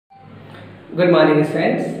Good morning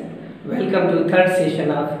friends. Welcome to third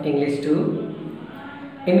session of English 2.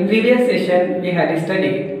 In previous session we had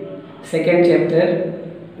studied second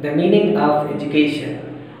chapter, The Meaning of Education.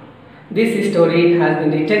 This story has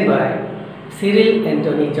been written by Cyril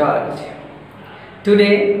Anthony George.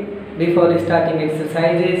 Today, before starting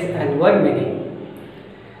exercises and word meaning,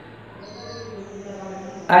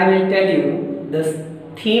 I will tell you the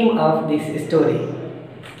theme of this story.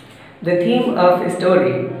 The theme of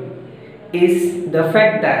story is the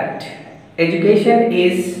fact that education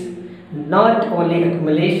is not only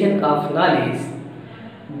accumulation of knowledge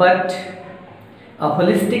but a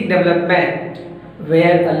holistic development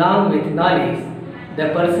where along with knowledge the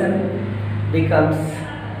person becomes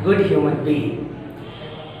good human being.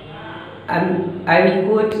 And I will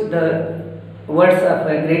quote the words of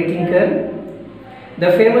a great thinker.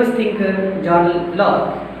 The famous thinker John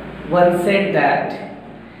Locke once said that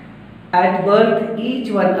at birth,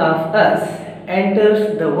 each one of us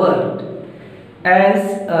enters the world as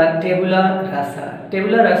a tabula rasa.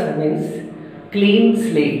 Tabula rasa means clean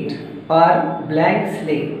slate or blank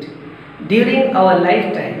slate. During our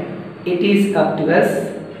lifetime, it is up to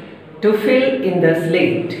us to fill in the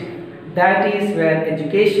slate. That is where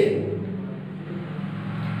education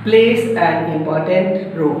plays an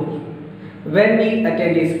important role. When we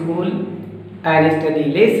attend a school and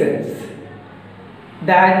study lessons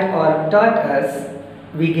that are taught us,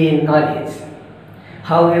 we gain knowledge.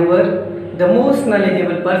 However, the most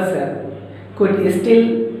knowledgeable person could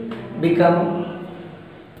still become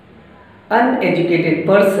uneducated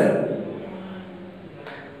person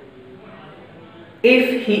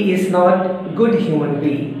if he is not good human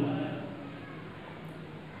being.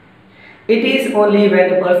 It is only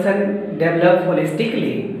when a person develops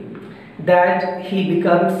holistically that he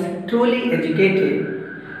becomes truly educated.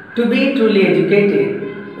 To be truly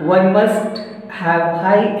educated, one must have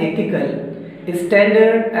high ethical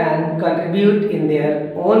standard and contribute in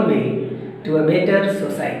their own way to a better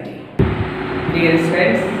society. Dear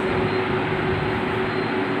friends,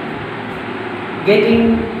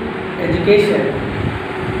 getting education,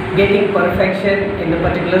 getting perfection in a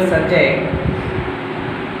particular subject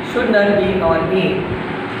should not be our aim.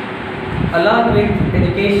 Along with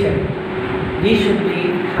education, we should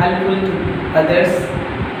be helpful to others.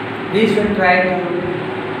 We should try to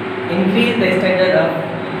increase the standard of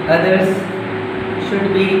others,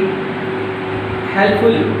 should be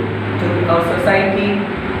helpful to our society,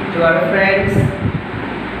 to our friends,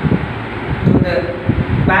 to the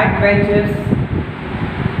backbenchers.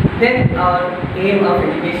 Then our aim of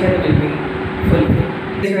education will be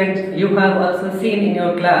fulfilled. You have also seen in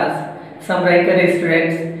your class some ranker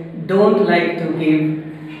students don't like to give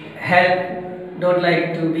help, don't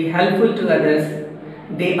like to be helpful to others.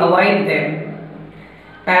 They avoid them,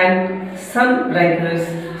 and some rankers,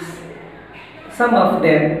 some of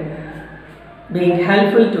them being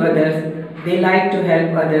helpful to others, they like to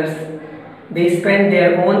help others. They spend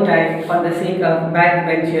their own time for the sake of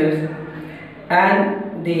backbenchers,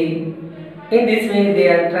 and in this way they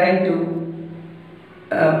are trying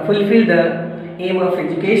to fulfill the aim of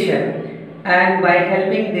education, and by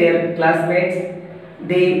helping their classmates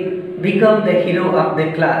they become the hero of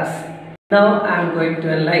the class. Now I am going to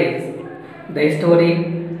analyze the story,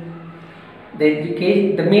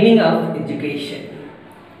 the meaning of education.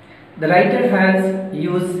 The writer has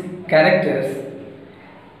used characters.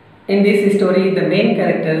 In this story, the main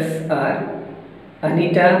characters are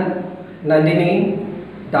Anita,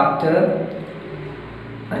 Nandini, doctor,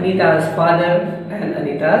 Anita's father and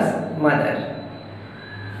Anita's mother.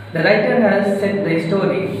 The writer has set the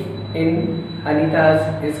story in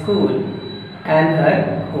Anita's school and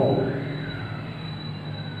her home.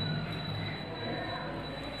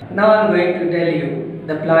 Now I am going to tell you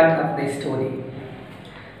the plot of the story.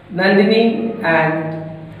 Nandini and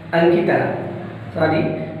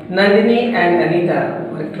Anita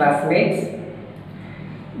were classmates.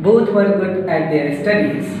 Both were good at their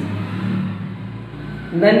studies.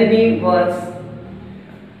 Nandini was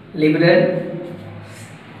liberal,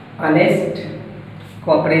 honest,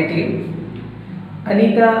 cooperative.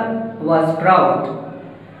 Anita was proud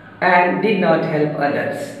and did not help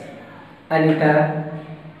others. Anita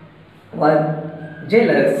was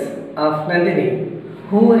jealous of Nandini,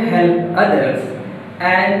 who helped others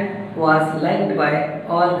and was liked by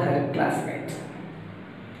all her classmates.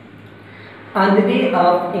 On the day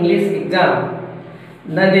of English exam,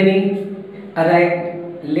 Nandini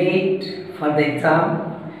arrived late for the exam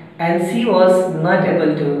and she was not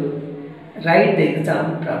able to write the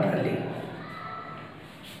exam properly.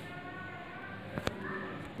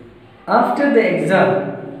 After the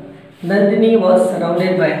exam, Nandini was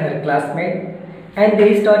surrounded by her classmates and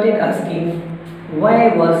they started asking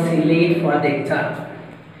why was she late for the exam.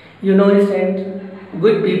 You know, student,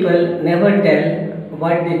 good people never tell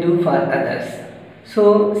what they do for others.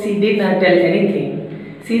 So she did not tell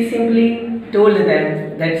anything. She simply told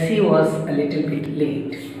them that she was a little bit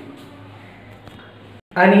late.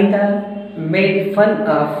 Anita made fun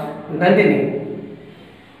of Nandini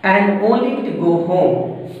and only to go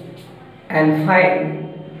home and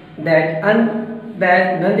find that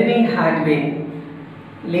Nandini had been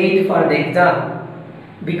late for the exam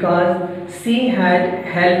because she had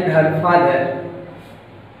helped her father,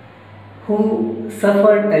 who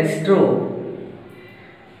suffered a stroke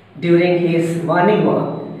during his morning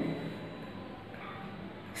walk.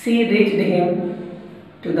 She reached him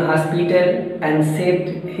to the hospital and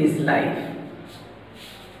saved his life.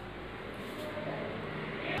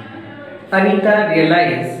 Anita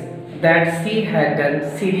realized that she had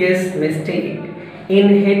done serious mistake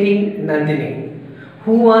in hating Nandini,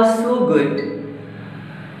 who was so good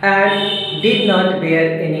and did not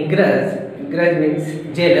bear any grudge. Grudge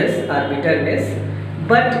means jealous or bitterness,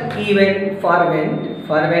 but even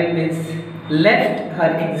forwent means left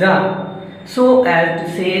her exam so as to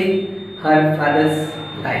save her father's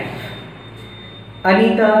life.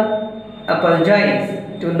 Anita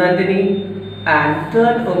apologized to Nandini and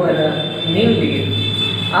turned over a new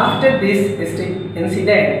leaf. After this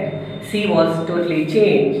incident, she was totally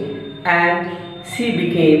changed and she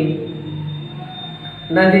became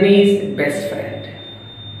Nandini's best friend.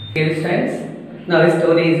 Dear friends, now the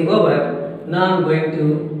story is over. Now I am going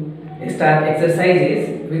to start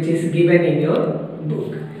exercises which is given in your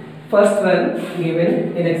book. First one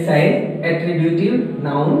given in exercise, attributive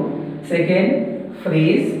noun. Second,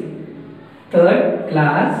 phrase. Third,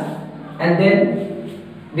 class. And then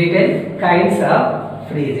written kinds of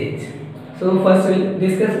phrases. So first we will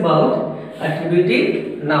discuss about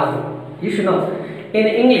attributive noun. You should know, in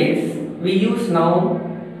English we use noun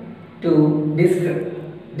to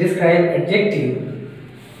describe adjective.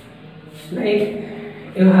 Like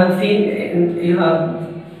you have seen,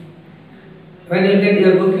 when you get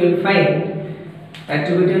your book, you will find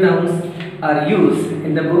attributive nouns are used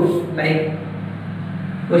in the book, like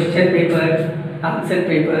question paper, answer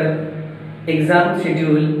paper, exam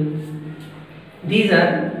schedule. These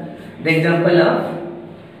are the example of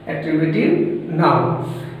attributive noun.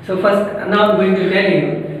 So first, now I am going to tell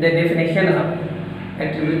you the definition of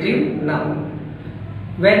attributive noun.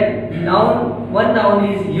 When one noun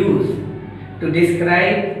is used to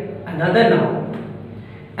describe another noun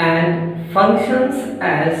and functions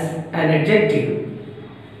as an adjective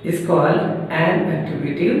is called an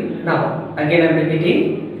attributive noun. Again I am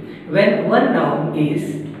repeating, when one noun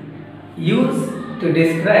is used to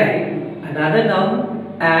describe another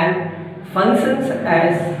noun and functions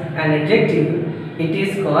as an adjective, it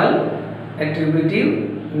is called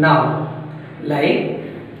attributive noun. Like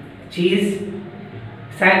cheese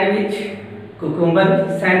sandwich,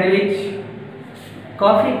 cucumber sandwich,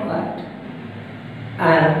 coffee pot.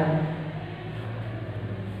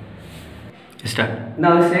 Start.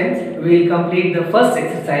 Now friends, we will complete the first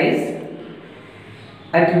exercise,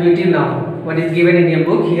 attributive noun. What is given in your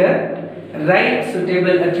book here? Write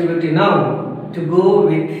suitable attributive noun to go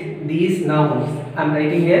with these nouns. I am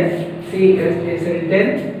writing here. See, it's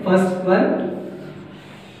written. First one,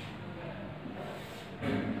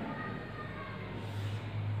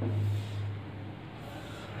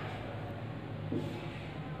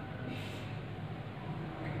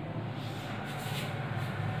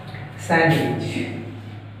 sandwich.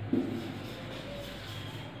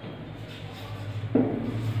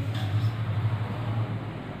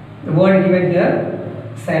 The word given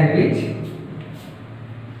here, sandwich.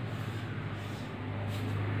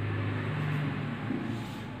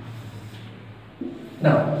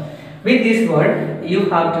 Now, with this word, you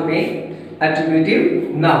have to make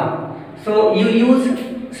attributive noun. So, you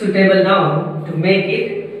use suitable noun to make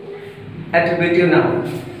it attributive noun.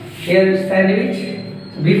 Here, sandwich.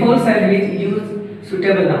 Before sandwich, use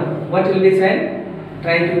suitable noun. What will be said?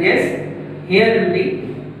 Try to guess. Here will be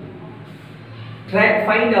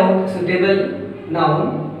find out suitable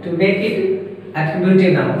noun to make it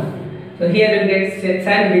attributive noun. So here we'll get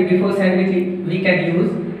sandwich. Before sandwich, we can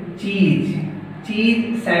use cheese.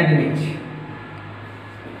 Cheese sandwich.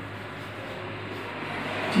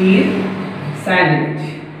 Cheese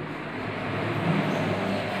sandwich.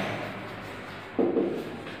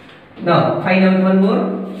 Now find out one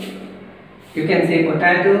more. You can say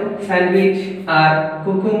potato sandwich or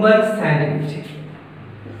cucumber sandwich.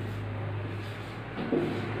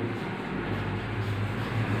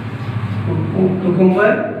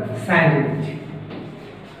 Cucumber sandwich.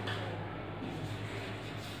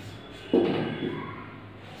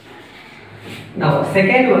 Now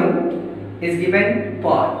second one is given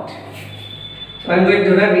pot. So I am going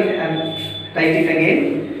to rub it and write it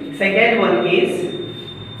again. Second one is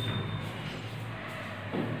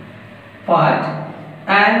pot,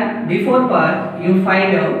 and before pot you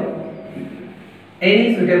find out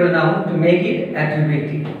any suitable noun to make it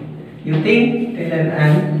attributive. You think till then I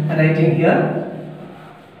am writing here.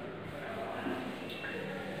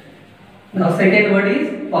 Now second word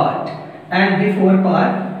is pot, and before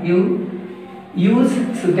pot you use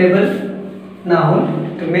suitable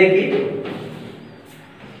noun to make it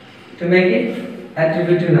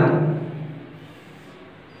attributive noun.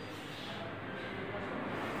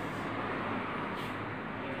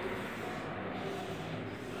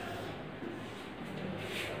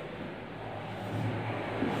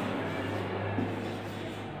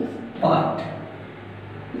 Pot.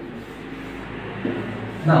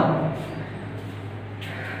 Now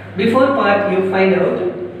before pot you find out,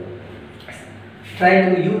 try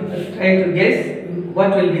to guess what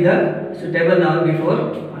will be the suitable noun before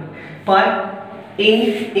pot.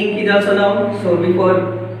 Ink is also noun, so before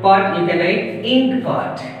pot you can write ink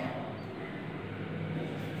pot.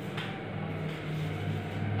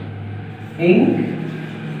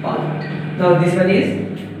 Ink pot. Now this one is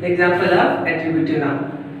the example of attributive noun.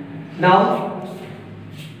 Now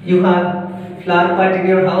you have flower pot in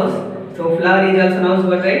your house, so flower is also noun, so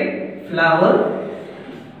what right? Flower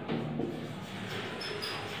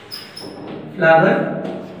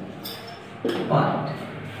pot.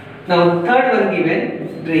 Now third one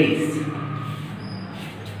given, dress.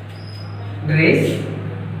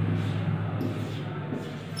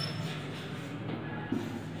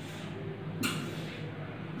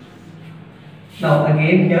 Now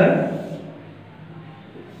again here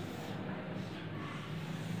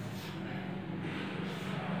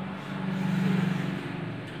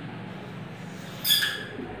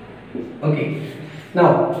okay. Now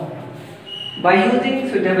by using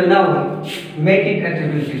suitable noun, make it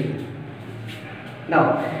attributive.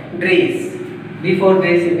 Now dress, before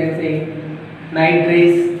dress you can say night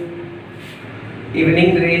dress,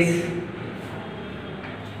 evening dress.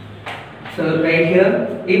 So right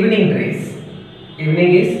here evening dress.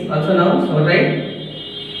 Evening is also noun, so right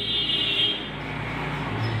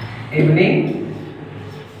evening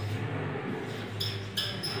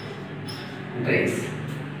dress.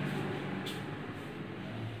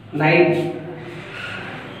 Night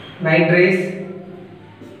dress.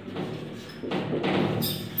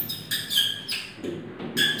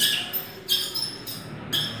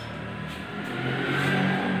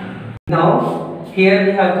 Now here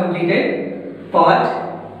we have completed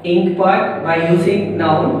pot, ink pot. By using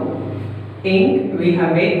noun ink we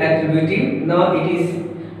have made attributive. Now it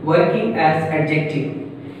is working as adjective.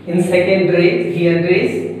 In second dress, here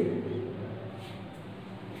dress.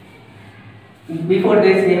 Before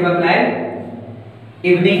this we have applied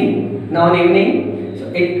evening, noun evening, so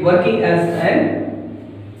it working as an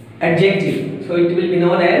adjective, so it will be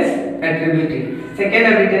known as attributive. Second I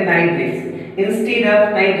have written night dress. Instead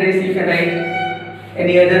of night dress you can write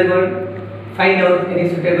any other word, find out any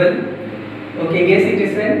suitable. Okay, guess it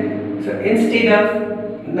is when. So instead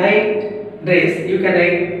of night dress you can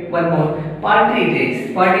write one more, party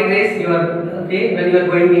dress. Party dress, you are okay when you are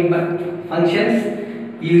going in functions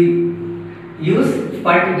you use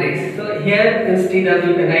party dress. So here instead of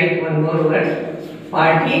you can write one more word,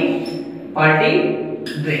 party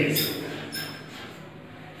dress.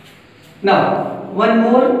 Now one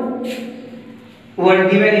more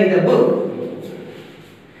word given in the book,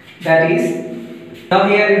 that is, now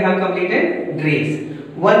here you have completed dress.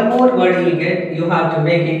 One more word you will get, you have to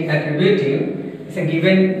make it attributive. It's a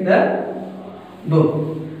given in the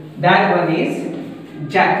book. That one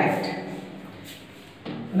is jacket.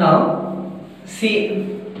 Now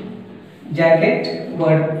see jacket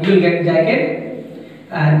word, you will get jacket,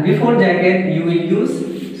 and before jacket you will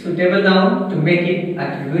use suitable noun to make it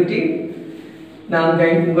attributive. Now I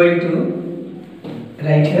am going to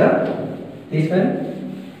write here this one,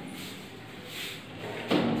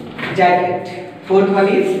 jacket. Fourth one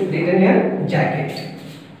is written here, jacket.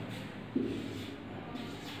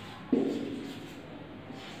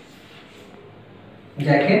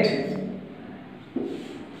 Jacket.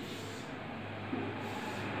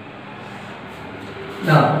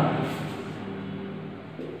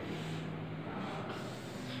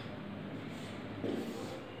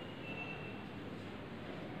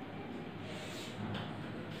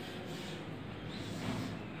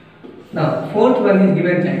 Now fourth one is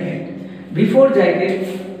given jacket. Before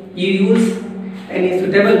jacket you use any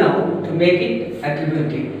suitable noun to make it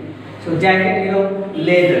attributive. So jacket, you know,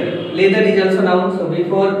 leather. Leather is also noun, so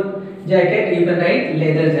before jacket you can write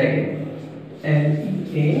leather jacket.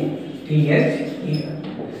 L-E-A-T-H-E-R.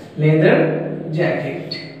 Leather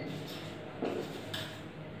jacket.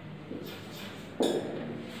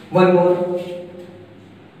 One more.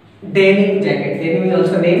 Denim jacket. Denim is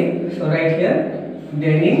also name. So right here,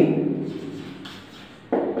 denim.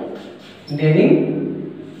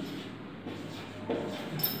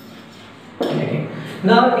 Okay.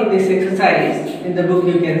 Now in this exercise, in the book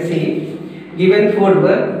you can see given 4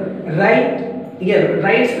 words.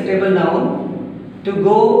 Write suitable noun to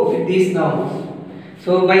go with these nouns.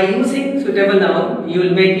 So by using suitable noun, you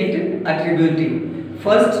will make it attributive.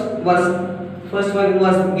 First one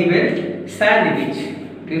was given sandwich.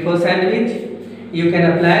 Before sandwich, you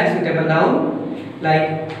can apply suitable noun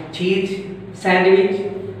like cheese sandwich,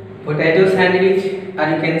 potato sandwich, or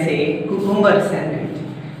you can say cucumber sandwich.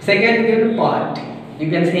 Second, given pot. You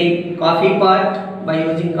can say coffee pot by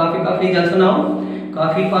using coffee. Coffee is also noun.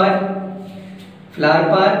 Coffee pot, flower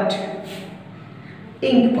pot,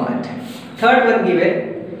 ink pot. Third one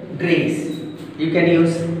given dress. You can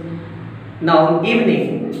use noun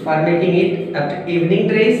evening for making it evening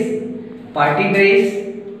dress, party dress,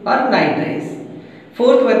 or night dress.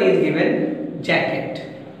 Fourth one is given jacket.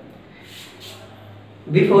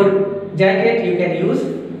 Before jacket you can use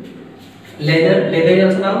leather is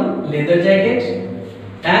also noun, leather jacket,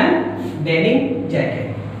 and denim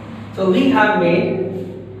jacket. So we have made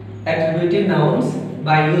attributive nouns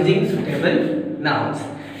by using suitable nouns.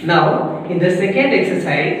 Now in the second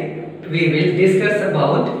exercise we will discuss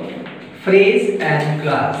about phrase and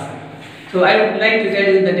clause. So I would like to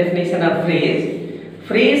tell you the definition of phrase.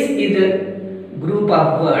 Phrase is a group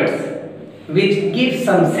of words which give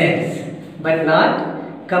some sense but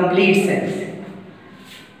not complete sense.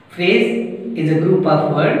 Phrase is a group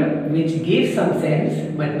of words which give some sense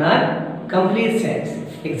but not complete sense.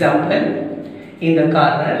 Example, in the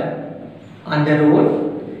corner, on the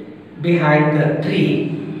road, behind the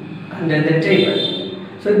tree, under the table.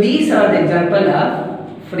 So these are the example of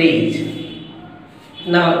phrase.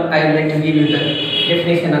 Now I would like to give you the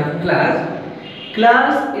definition of clause.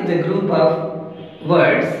 Clause is a group of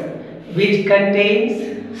words which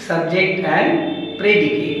contains subject and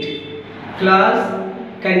predicate. Clause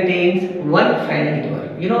contains one finite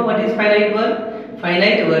verb. You know what is finite verb?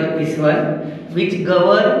 Finite verb is one which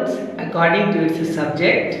governs according to its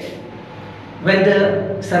subject. When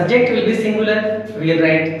the subject will be singular, we will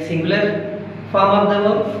write singular form of the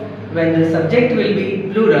verb. When the subject will be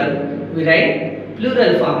plural, we write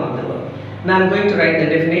plural form of the verb. Now I am going to write the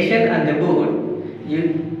definition on the board.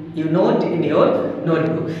 You note in your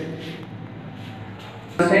notebooks.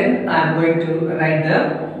 First, I am going to write the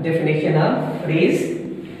definition of phrase.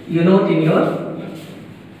 You note in your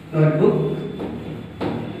notebook.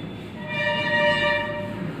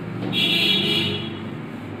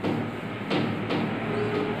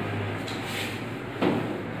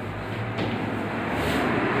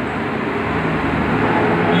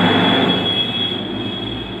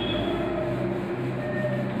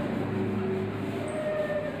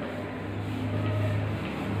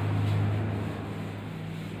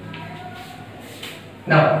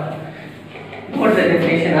 Now, what's the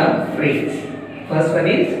definition of phrase? First one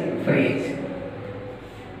is phrase.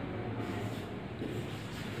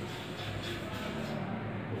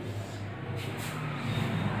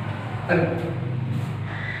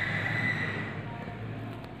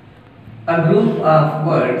 A group of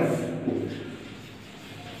words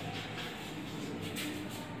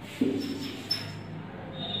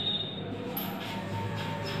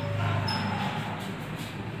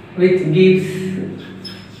which gives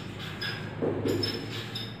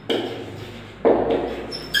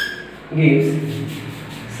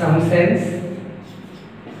some sense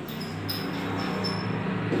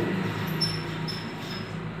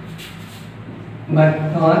but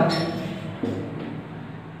not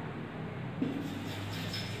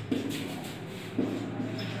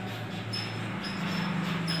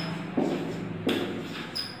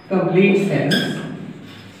complete sense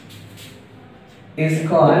is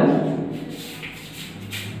called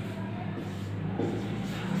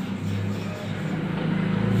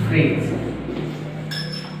phrase.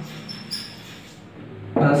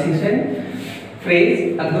 Pronunciation.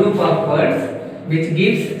 Phrase, a group of words which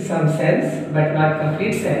gives some sense but not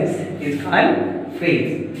complete sense, is called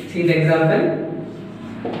phrase. See the example.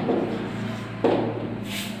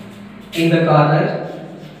 In the corner,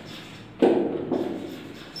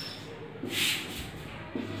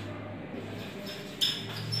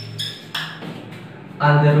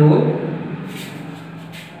 on the road,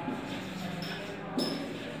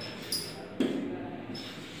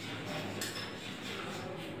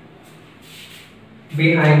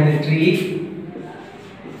 behind the tree,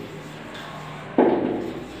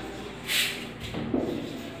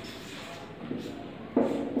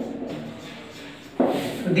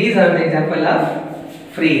 So these are the example of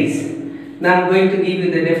phrase. Now I am going to give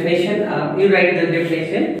you the definition. You write the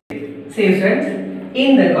definition. See friends,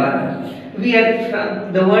 in the corner. We are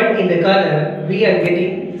from the word in the corner. We are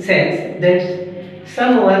getting sense that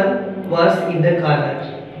someone was in the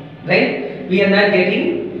corner, right? We are not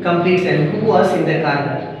getting complete sense. Who was in the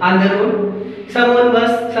corner? On the road.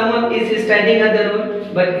 Someone is standing on the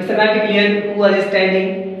road, but it's not clear who was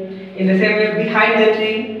standing. In the same way, behind the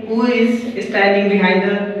tree, who is standing behind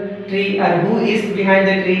the tree or who is behind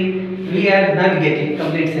the tree? We are not getting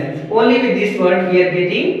complete sense. Only with this word we are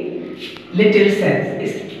getting little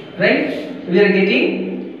sense, right? We are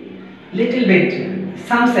getting little bit,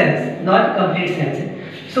 some sense, not complete sense.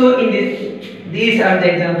 So in this, these are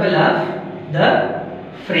the example of the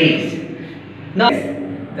phrase. Now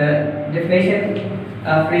the definition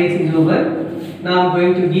of phrase is over. Now I am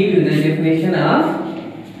going to give you the definition of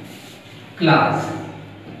class.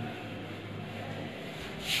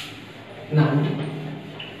 Now,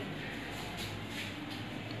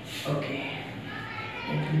 okay,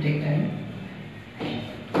 it will take time.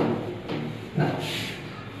 Now,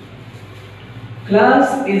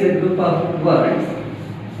 class is a group of words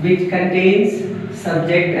which contains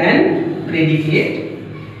subject and predicate.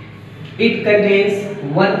 It contains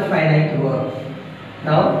one finite verb.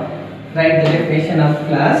 Now, write the definition of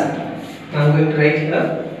class. I am going to write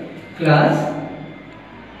here. Class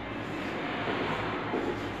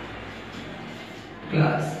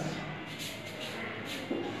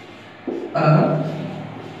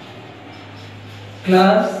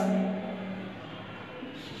class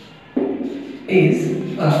is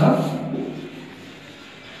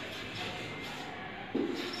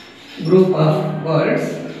a group of words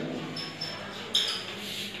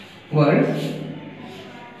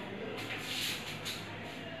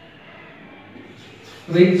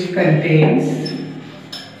which contains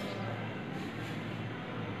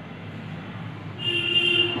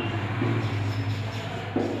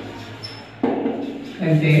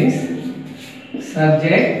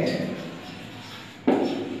subject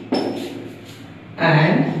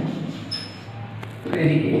and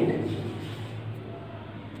predicate.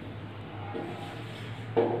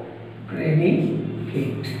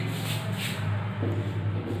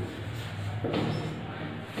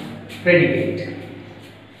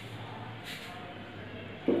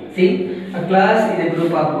 See, a class is a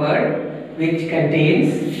group of words which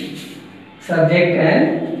contains subject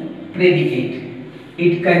and predicate.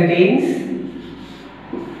 It contains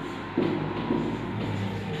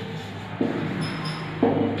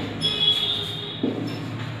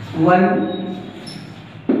one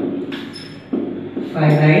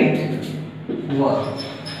finite verb.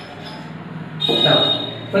 Now,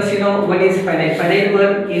 first what is finite? Finite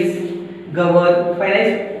verb is govern.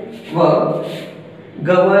 Finite verb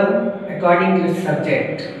govern according to its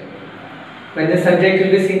subject. When the subject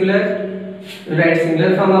will be singular, you write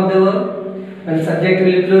singular form of the verb. When the subject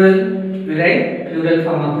will be plural, you write plural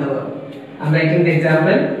form of the verb. I am writing the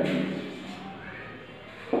example.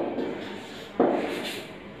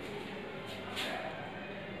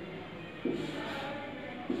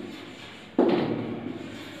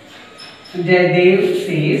 Jaydev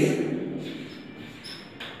says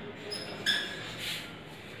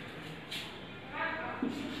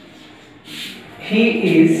he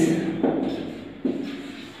is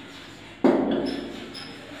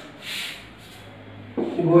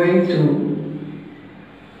going to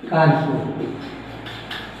Kanpur.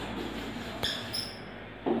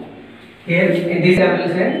 Here in this example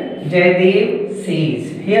said Jaydev says.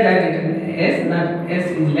 Here I have written S, not S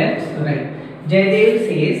is left, so right. Jaydev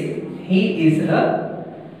says he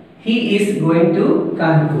is going to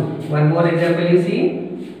Kanpur. One more example you see.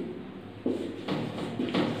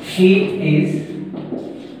 He is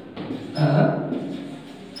a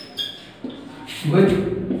good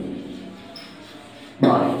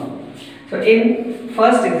boy. So in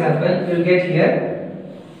first example you will get here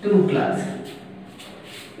two class.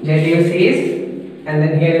 Jaydev says, and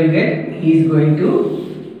then here you will get he is going to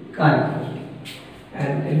Kanpur.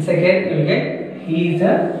 And in second you will get he is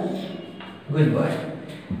a good boy.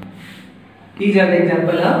 These are the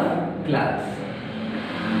example of class.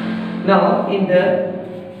 Now in the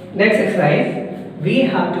next exercise we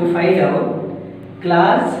have to find out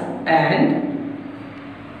class and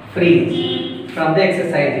phrase from the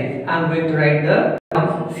exercises. I am going to write the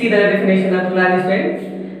see the definition of class is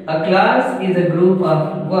a class is a group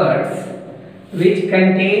of words which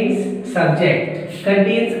contains subject,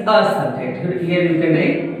 contains a subject. Here you can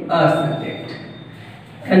write a subject.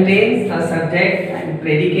 Contains a subject and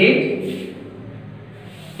predicate.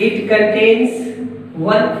 It contains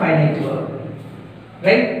one finite verb.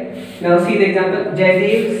 Right? Now see the example.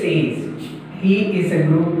 Jaidev says he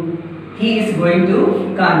is going to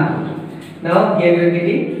Kanpur. Now here we are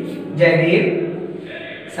getting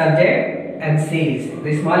Jaidev subject and says.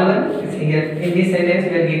 The small one is here. In this sentence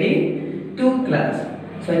we are getting two class.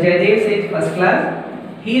 So Jaidev says first class,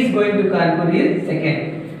 he is going to Kanpur is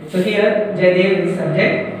second. So here Jaidev is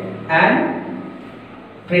subject and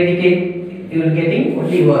predicate, you are getting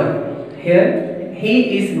only verb. Here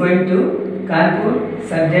he is going to Kanpur,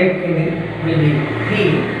 subject will be he,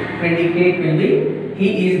 predicate will be he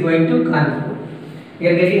is going to Kanpur. We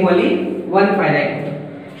are getting only one finite.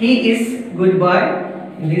 He is good boy.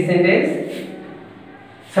 In this sentence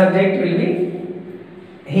subject will be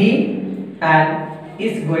he and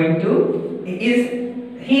is going to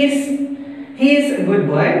he is a good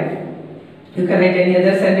boy. You can write any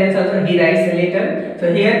other sentence also. He writes a letter.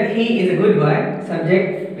 So here he is a good boy.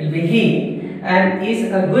 Subject will be he and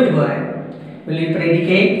is a good boy will be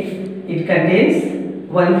predicate. It contains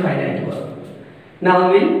one finite verb.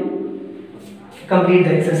 Now we will complete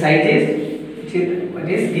the exercises which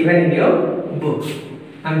is given in your book.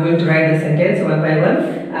 I am going to write the sentence one by one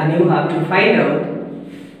and you have to find out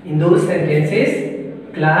in those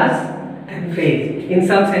sentences class and phrase. In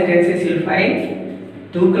some sentences you will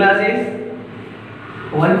find two classes,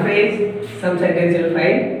 one phrase. Some sentences you will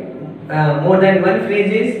find more than one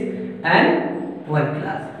phrases and one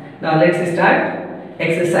class. Now let's start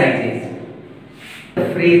exercises.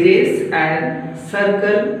 Phrases and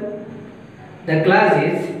circle the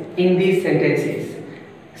classes in these sentences.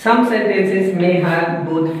 Some sentences may have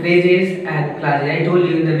both phrases and classes. I told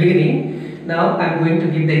you in the beginning. Now I am going to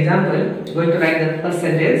give the example. I am going to write the first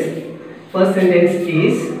sentence. First sentence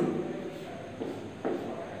is,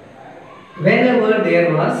 whenever there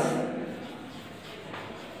was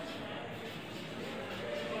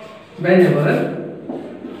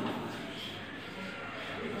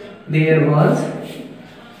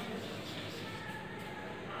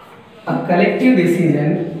a collective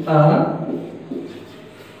decision,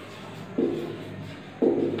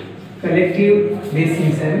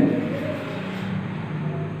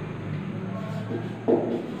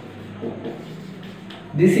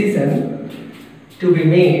 decision to be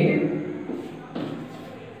made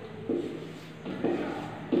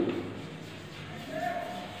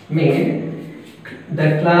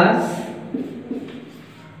the class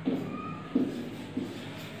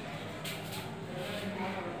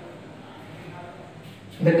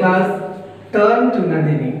turned to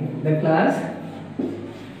Nandini. The class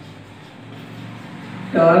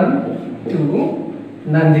turned to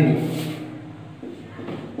Nandini.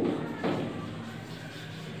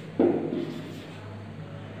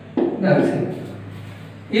 Now see,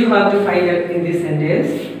 you have to find out in this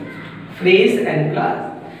sentence phrase and class.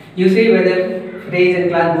 You say whether phrase and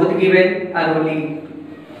class both given or only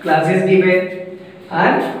classes given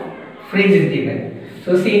or phrases given.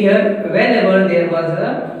 So see here, whenever there was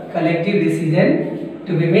a collective decision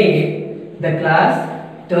to be made, the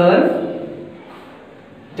class turned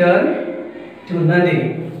to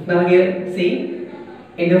Nandini. Now here see,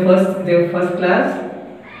 in the first class,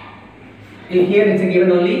 here it is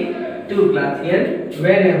given only two class. Here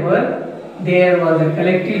whenever there was a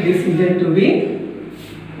collective decision to be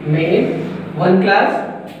made, one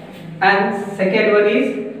class, and second one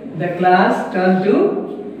is the class turned to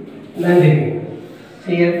Nandini.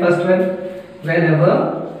 See here first one,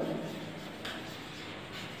 whenever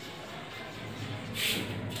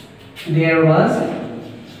there was a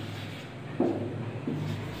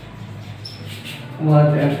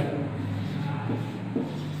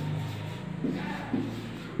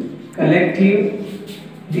collective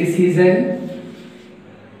decision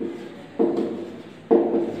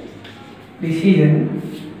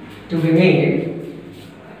to be made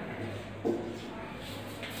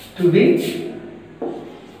to be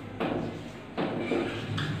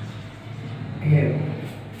here.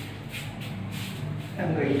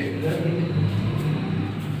 I'm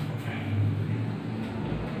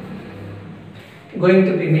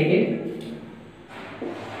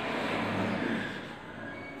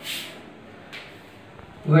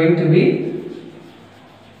going to be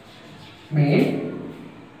made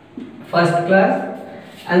first class,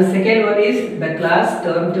 and second one is the class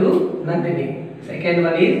turned to Nandini. Second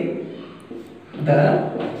one is the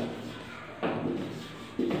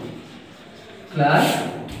class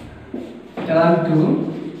turned to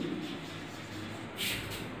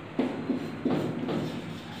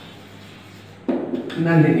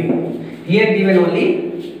Nandini. Here given only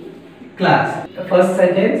class. The first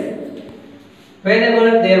sentence,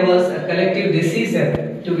 whenever there was a collective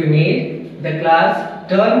decision to be made, the class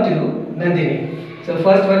turned to Nandini. So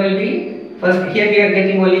first one will be First, here we are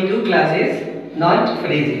getting only two classes, not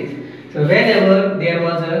phrases. So whenever there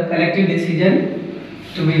was a collective decision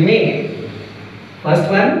to be made, first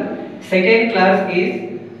one, second class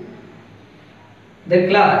is the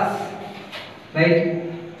class,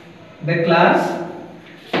 right? The class.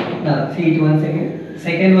 Now see it once again.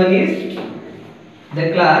 Second one is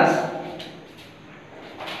the class.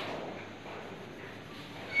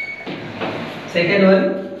 Second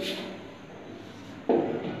one,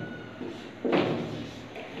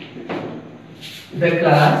 the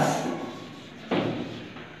class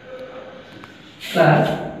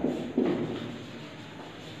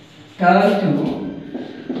turn to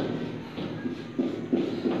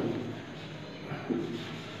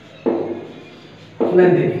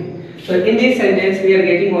Nandini. So in this sentence we are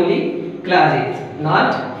getting only clauses,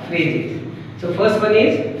 not phrases. So first one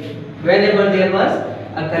is whenever there was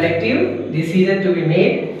a collective decision to be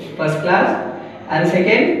made, first class, and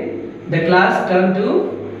second the class turned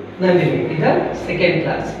to Nandini, is the second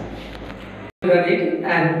class. Run it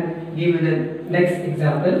and give you the next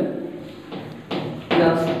example.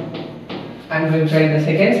 Now I'm going to try the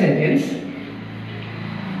second sentence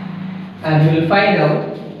and we will find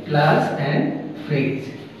out class and phrase.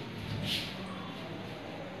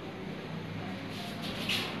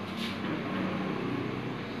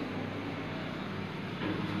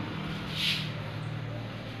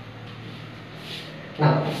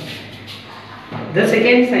 Now, the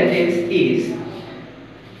second sentence is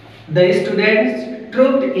the students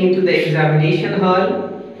trooped into the examination hall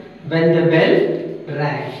when the bell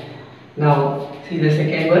rang. Now, see the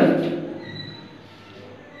second one.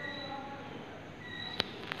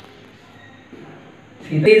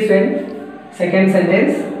 See this one, second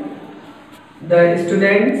sentence. The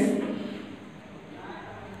students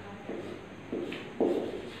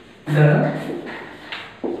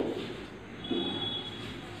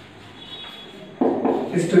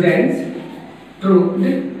trooped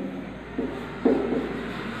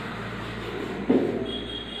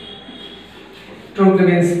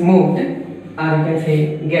means moved, or you can say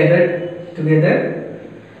gathered together,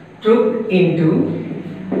 trooped into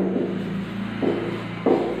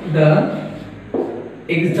the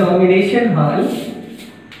examination hall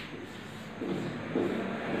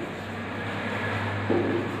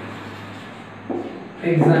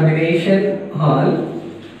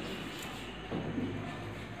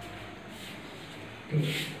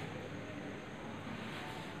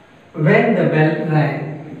when the bell rang.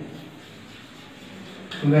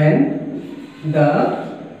 When the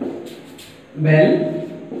bell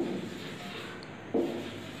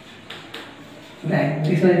rang.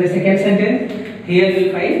 This one is the second sentence. Here you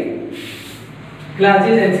will find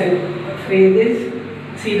clauses and phrases.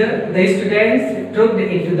 See the students trooped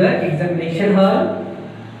into the examination hall.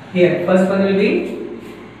 Here first one will be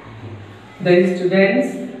the students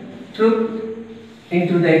trooped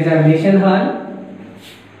into the examination hall,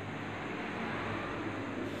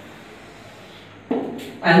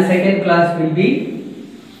 and second class will be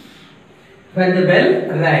when the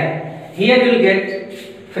bell rang. Here you will get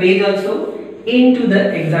phrase also, into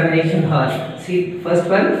the examination hall. See first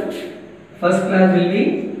one, first class will be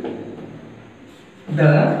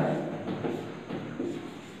the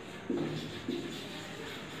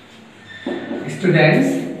students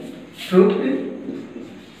trooped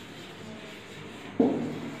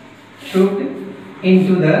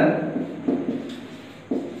into the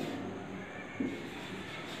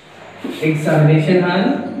examination hall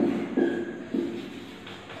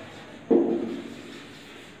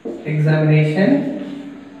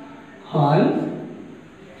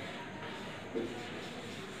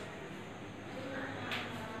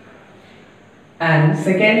and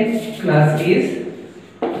second class is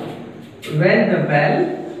when the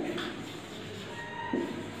bell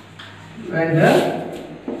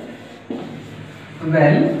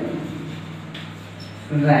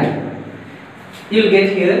rang. You will get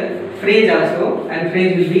here phrase also, and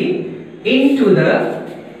phrase will be into the,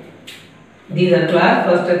 these are class,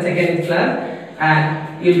 first and second is class,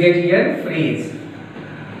 and you will get here phrase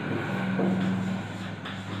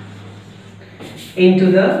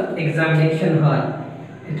into the examination hall.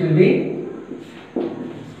 It will be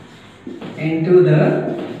into the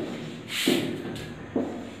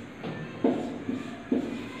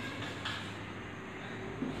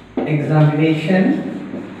examination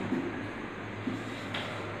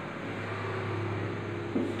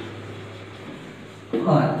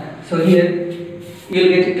hall. So here you will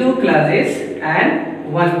get two classes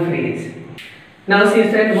and one phrase. Now she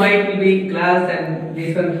said why it will be class and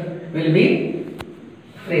this one will be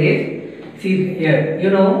phrase. See here,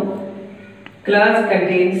 class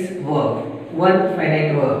contains verb. one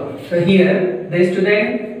finite verb. So here the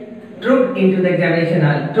student trooped into the examination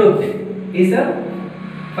hall. Trooped is a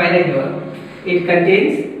finite verb. It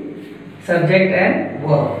contains subject and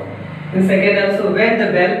verb. In second also, when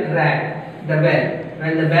the bell rang. The bell.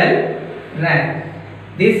 When the bell rang.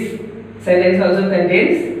 This sentence also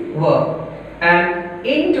contains verb. And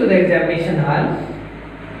into the examination hall,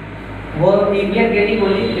 verb we are getting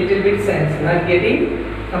only little bit sense. Not getting.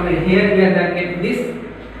 Here we are not getting this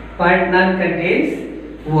part. Not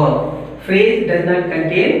contains verb. Phrase does not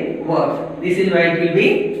contain verbs. This is why it will be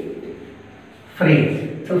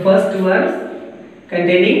phrase. So first two words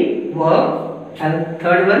containing verb, and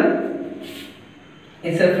third one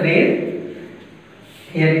is a phrase.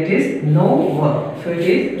 Here it is no verb, so it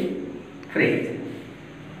is phrase.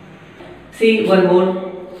 See one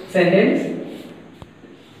more sentence.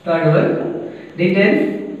 Third one,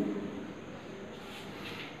 written.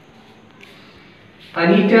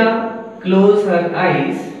 Anita closed her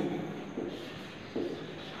eyes.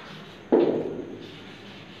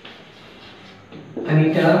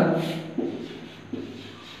 Anita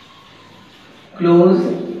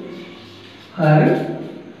closed her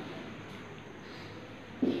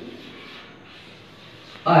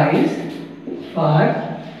eyes for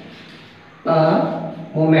a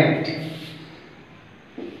moment.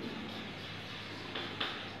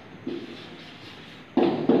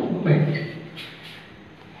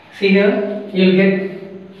 See here, you will get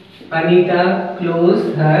Anita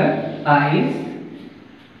closed her eyes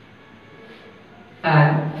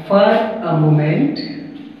and for a moment.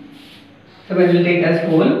 So we will take as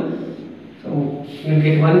whole. So you will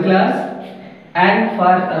get one class, and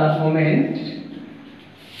for a moment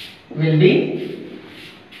will be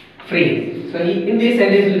phrase. So in this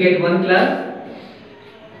sentence you will get one class.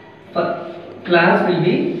 For class will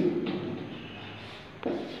be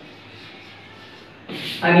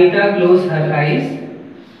Anita closed her eyes.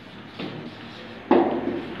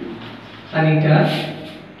 Anita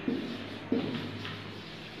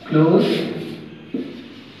closed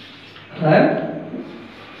her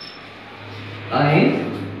eyes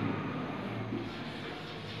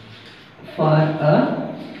for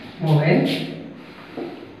a moment.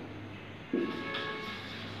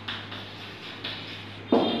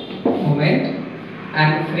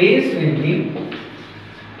 And phrase will be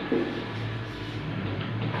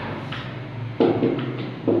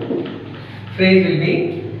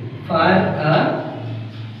for a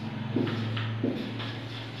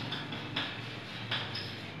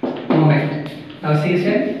moment. Now see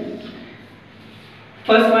here.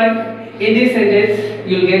 First one, in this sentence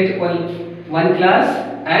you will get one class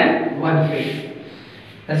and one phrase.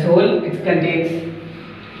 That's whole. It contains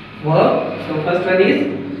verb. So first one is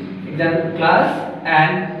example class,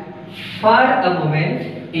 and for a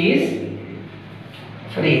moment is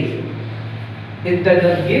phrase. It does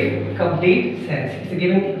not give complete sense. It's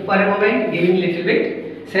giving for a moment, giving little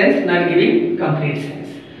bit sense, not giving complete sense.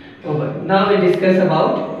 Over. Now we will discuss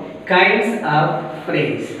about kinds of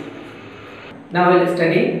phrase. Now we will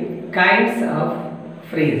study kinds of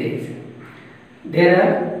phrases. There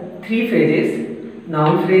are three phrases: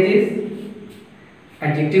 noun phrases,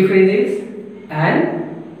 adjective phrases, and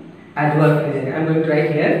adverb phrases. I am going to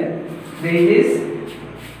write here phrases,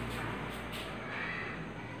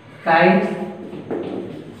 kinds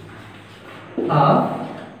of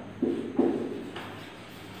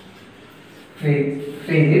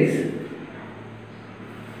phrases.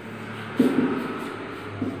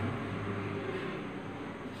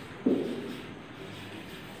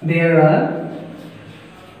 There are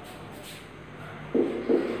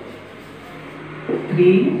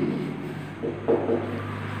three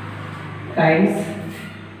kinds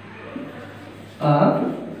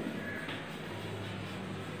of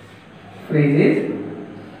phrases.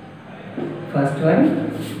 First one,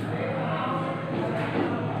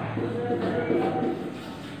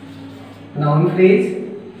 noun phrase.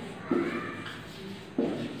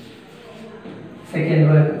 Second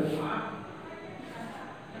one,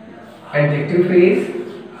 adjective phrase.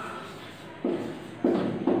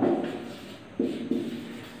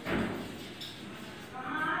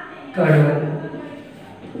 Third one,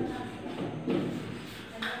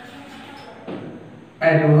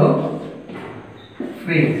 adverb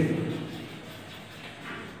phrase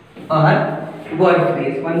or word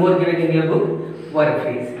phrase. One more given in your book, word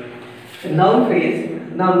phrase. So noun phrase.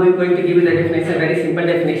 Now we are going to give you the definition, very simple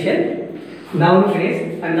definition. Noun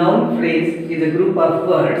phrase. A noun phrase is a group of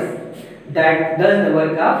words that does the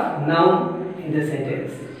work of noun in the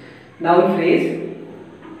sentence. Noun phrase,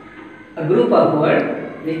 a group of words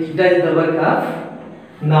which does the work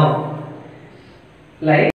of noun.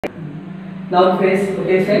 Like noun phrase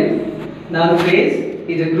quotation: Noun phrase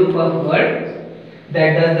is a group of words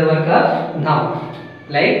that does the work of noun.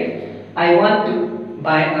 Like, I want to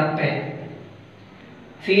buy a pen.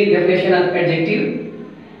 See definition of adjective.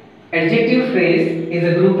 Adjective phrase is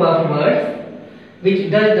a group of words which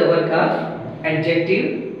does the work of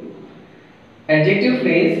adjective. Adjective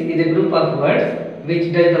phrase is a group of words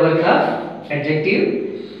which does the work of adjective.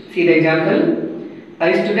 See the example.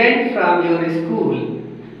 A student from your school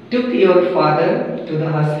took your father to the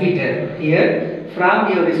hospital. Here,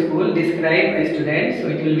 from your school describe a student, so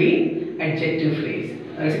it will be adjective phrase.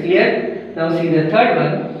 Is it clear? Now see the third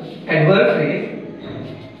one, adverb phrase.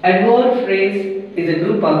 Adverb phrase is a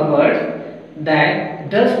group of words that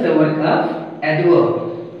does the work of adverb.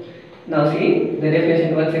 Now see the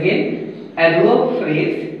definition once again. Adverb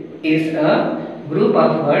phrase is a group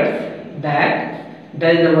of words that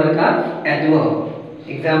does the work of adverb.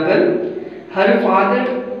 Example, her father,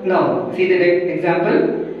 now see the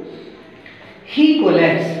example, he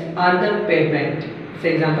collapsed on the pavement. It's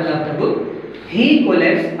an example of the book. He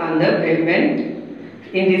collapsed on the pavement.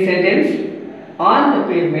 In this sentence, on the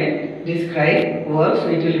pavement describe verbs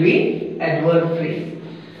which will be adverb phrase.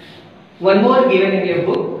 One more given in your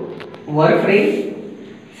book, verb phrase.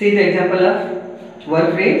 See the example of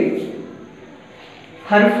verb phrase.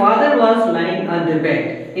 Her father was lying on the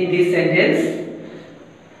bed. In this sentence,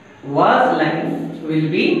 was lying will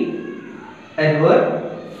be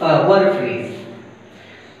verb phrase.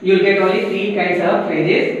 You will get only three kinds of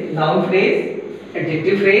phrases: noun phrase,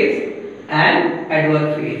 adjective phrase, and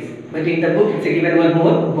adverb phrase. But in the book it's given one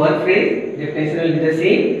more, verb phrase. Definition will be the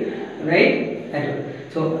same, right?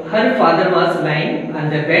 Adverb. So her father was lying on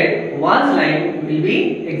the bed. Was lying will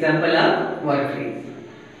be example of verb phrase.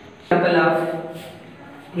 Example of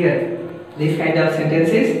here, this kind of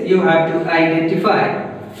sentences you have to identify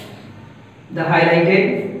the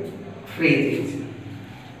highlighted phrases.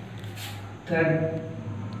 Third,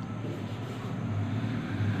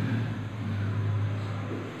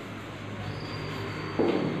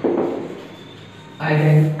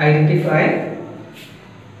 identify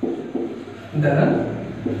the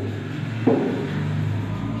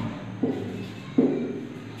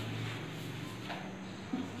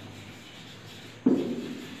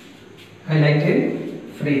highlighted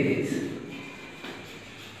phrases.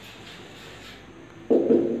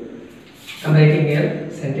 I'm writing here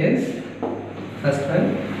sentence. First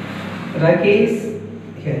one, Rakesh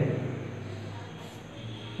here.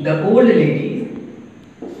 The old lady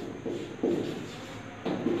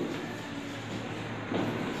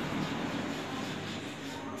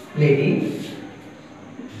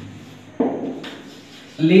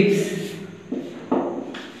lives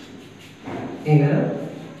in a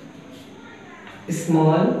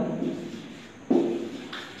small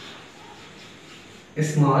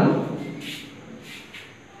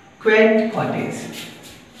quaint cottage.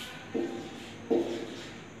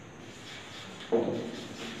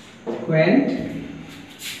 Quaint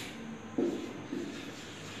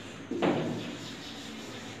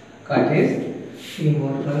cottage. See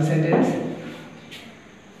more one sentence.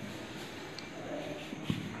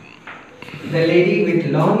 The lady with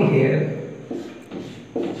long hair.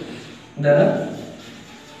 The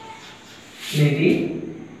lady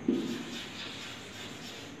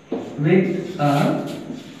with a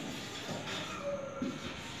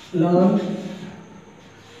long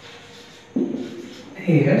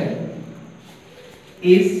hair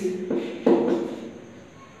is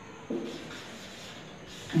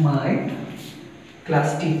my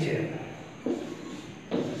class teacher.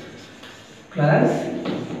 Class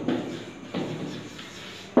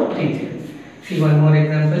teacher. See one more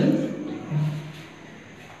example.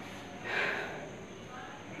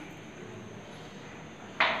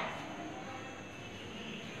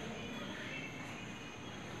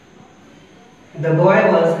 The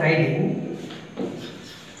boy was hiding.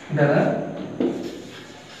 The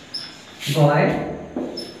boy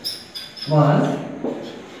was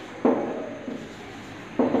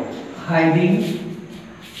hiding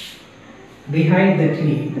behind the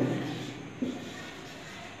tree.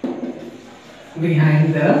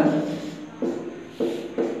 Behind the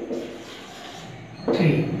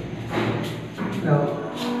tree. Now,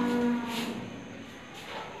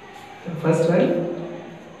 the first one.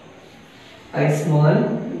 A small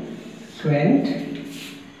quaint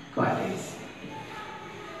cottage.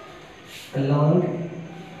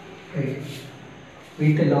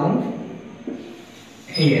 With a long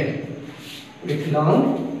hair. With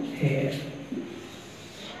long hair.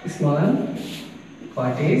 Small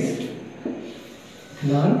cottage.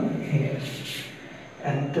 Long hair.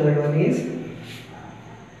 And third one is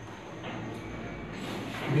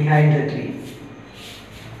behind the tree.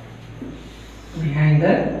 behind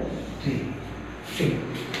the tree. See,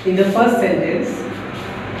 in the first sentence,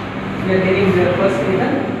 we are getting the first in the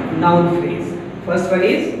noun phrase. First one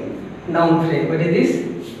is noun phrase. What is this?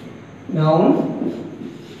 Noun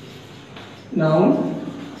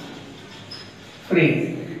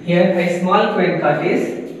phrase. Here a small coin cut is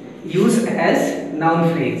used as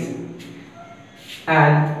noun phrase,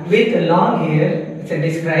 and with a long hair it's a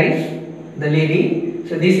describe the lady.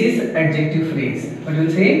 So this is adjective phrase. What will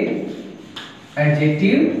say?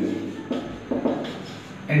 Adjective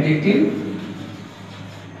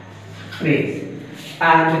phrase.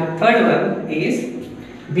 And third one is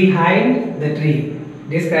behind the tree,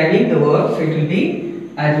 describing the verb. So it will be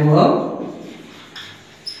adverb.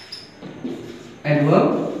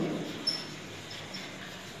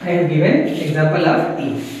 I have given example of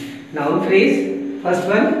each. Noun phrase. First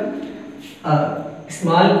one, a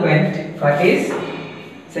small quaint cottage.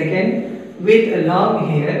 Second, with a long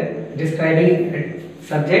hair, describing a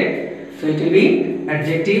subject. So it will be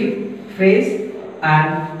adjective phrase.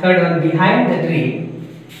 And third one, behind the tree,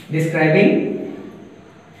 describing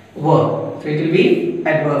verb. So it will be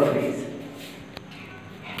adverb phrase.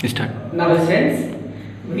 Start. Now students,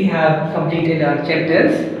 we have completed our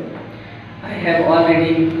chapters. I have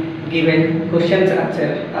already given questions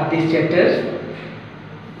answer of these chapters.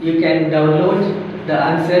 You can download the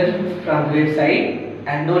answer from the website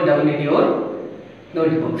and note down in your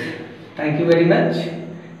notebooks. Thank you very much.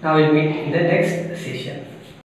 Now we'll meet in the next session.